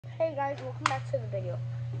Hey guys, welcome back to the video.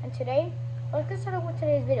 And today, let's get started with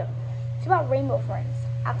today's video. It's about rainbow friends,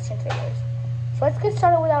 action figures. So let's get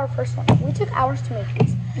started with our first one. We took hours to make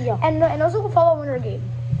these. Yeah. And also we'll follow Winter Game.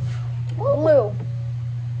 Blue.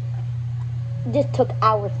 This took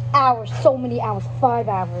hours, so many hours, 5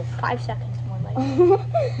 hours. 5 seconds more like.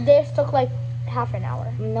 This took like half an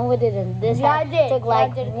hour. No, it didn't. This Yeah, it did. took Yeah,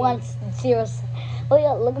 like it did. 0. Oh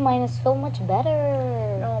yeah, look, mine is so much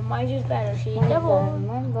better. No, mine's just better. See, Mine is double. better,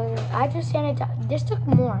 mine better. I just stand it. This took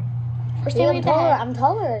more. First See, thing we I'm did the taller. head. I'm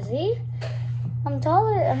taller. See, I'm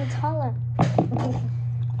taller.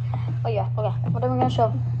 Oh yeah. Okay. What are we gonna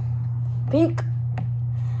show? Pink.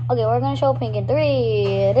 Okay, we're gonna show pink in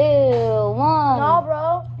 3, 2, 1. No,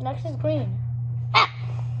 bro. Next is green.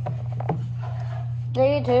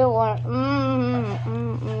 3, 2, 1.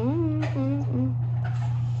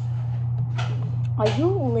 Are you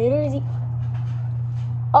literally?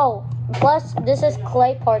 Oh, plus this is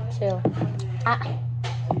clay part 2.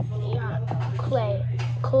 Yeah,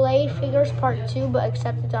 Clay figures part 2, but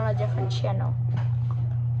except it's on a different channel.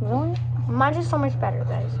 Really? Mine's is so much better,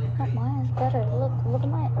 guys. Mine is better. Look at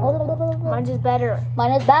mine. Mine's is better.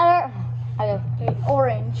 Mine is better. Okay. Okay,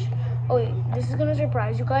 orange. Oh wait, this is gonna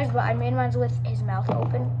surprise you guys, but I made mine with his mouth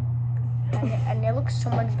open, and it looks so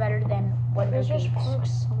much better than what it is.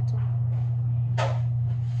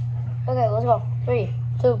 Okay, let's go. 3,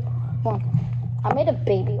 2, 1. I made a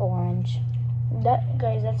baby orange. That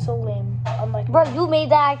guys, that's so lame. I'm like, Bro, you made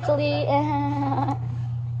that actually.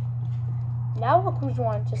 now look who's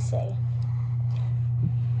wanted to say.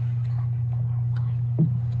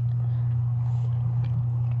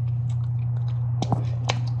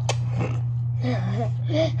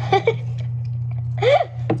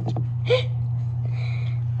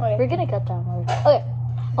 We're gonna cut that one. Okay.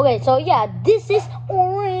 Okay, so yeah, this is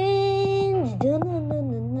orange.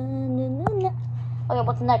 Okay,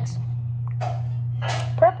 what's next?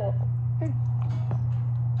 Purple.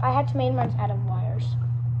 I had to make mine out of wires.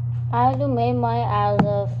 I have to make mine out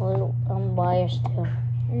of wires too.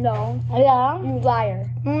 No, Yeah. you liar.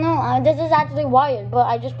 No, this is actually wired, but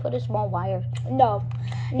I just put a small wire. No.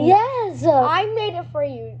 Yes. I made it for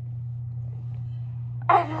you.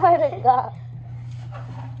 I swear to God.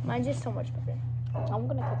 Mine's just so much better. I'm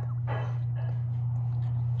gonna cut that.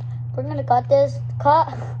 We're gonna cut this. Cut.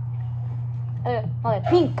 Okay,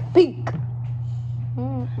 pink.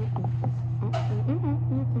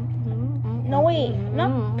 No, wait,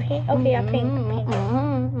 not pink. Okay, yeah, pink.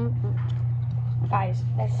 Guys,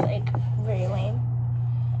 that's like very lame.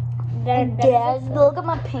 Yes, look at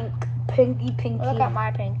my pinky. Look at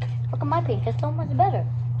my pink. Look at my pink. It's so much better.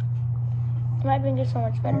 My pink is so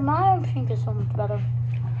much better. My pink is so much better.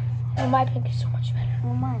 Oh, my pink is so much better.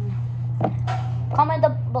 Oh, mine. Comment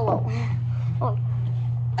below. Oh.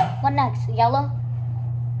 What next? Yellow?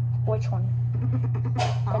 Which one?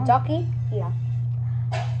 The ducky? Yeah.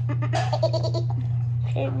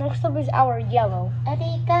 Okay, next up is our yellow.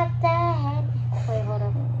 Eddie got the head. Wait, hold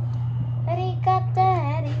up. Eddie got the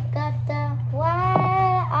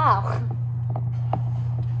wow. Ow.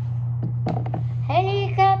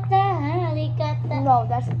 Helicopter. No,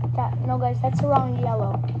 that's that. No, guys, that's the wrong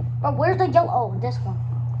yellow. Oh, where's the yellow? Oh, this one.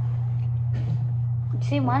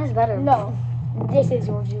 See, mine is better. No, this is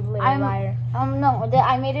yours, you little liar. No,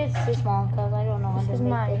 I made it too small because I don't know how This to is make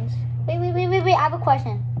mine. this. Wait. I have a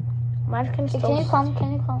question. Mine can still. Can you come?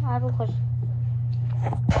 I have a question.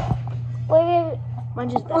 Wait.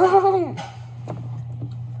 Mine's just better.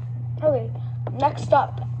 Okay, next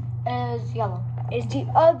up Is yellow. is the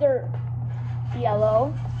other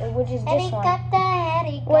yellow, which is this one.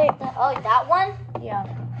 Wait. Oh, that one? Yeah.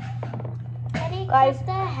 Guys,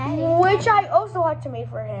 which I also had to make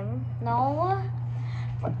for him. No.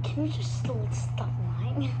 But can you just stop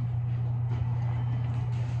lying?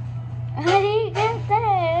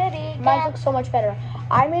 Mine looks so much better.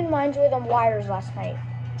 I made mine with wires last night,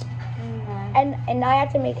 and I had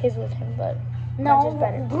to make his with him, but mine's just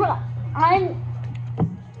better. Bruh, I'm.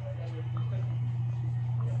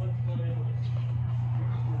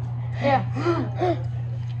 Yeah.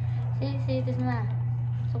 see, this is not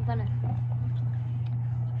so funny.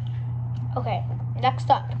 Okay, next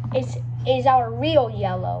up is our real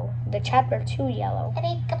yellow, the chapter 2 yellow.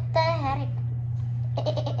 Helicopter.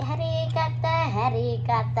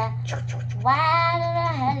 Wow,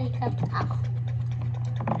 helicopter.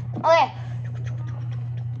 Okay.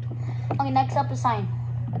 Okay, next up is sign.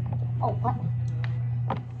 Oh, what?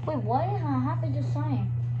 Wait, what happened to sign?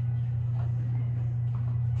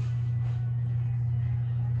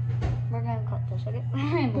 We're gonna cut this, okay?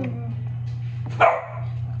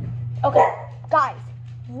 Okay, guys,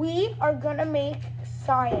 we are gonna make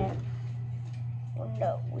cyan.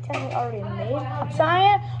 no, we technically already made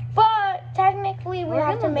Cyan, but technically we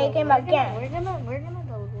have to make him again. We're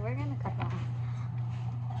gonna cut that.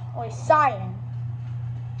 Wait, Cyan.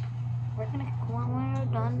 When we're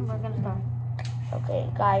done, we're gonna start. Okay,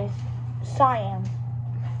 guys, Cyan.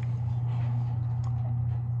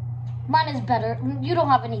 Mine is better. You don't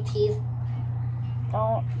have any teeth.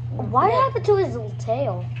 Don't. What happened to his little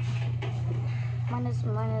tail? Mine is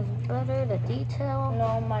better. The detail.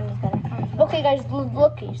 No, mine is better. Okay, guys,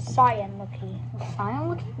 looky, Cyan looky, Cyan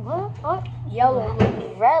looking? What? yellow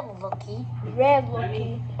looky, Red looking. red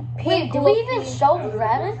looky, pink Wait, did we looky. even show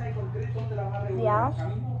red? Yeah.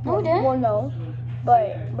 No, we didn't. Well, no,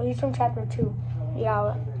 but he's from chapter 2.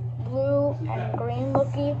 Yeah, blue and green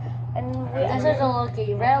looky, and This is a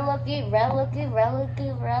looky. Red looky. Red looky. Red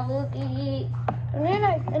looky. Red looky.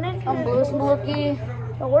 and then Blue looky.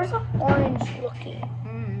 No, where's the orange looky?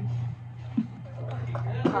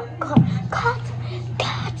 Cut.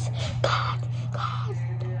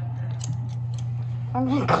 I'm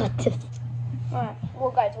gonna cut this. Alright,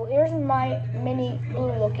 well, guys, here's my mini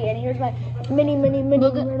blue looky, and here's my mini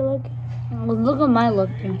Look at- red looky. Look at my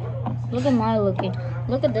looky. Look at my looky.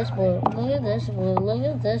 Look at this blue. Look at this blue. Look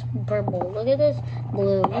at this purple. Look at this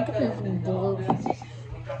blue. Look at this blue.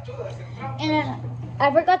 And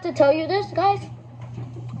I forgot to tell you this, guys.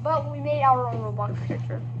 But we made our own Roblox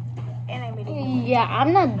character, and I made it. Yeah,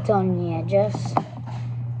 I'm not done yet. Just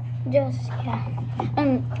yeah.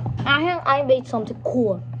 And I made something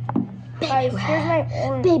cool. Guys, here's my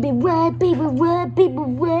orange. Baby red.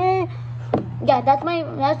 Yeah, that's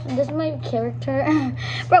this is my character.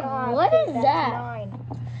 Bro, what is That's that? 9.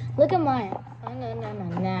 Look at mine.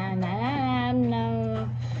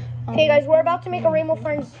 Okay, guys, we're about to make a Rainbow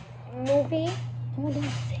Friends movie. I'm gonna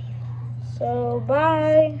say So,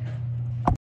 bye.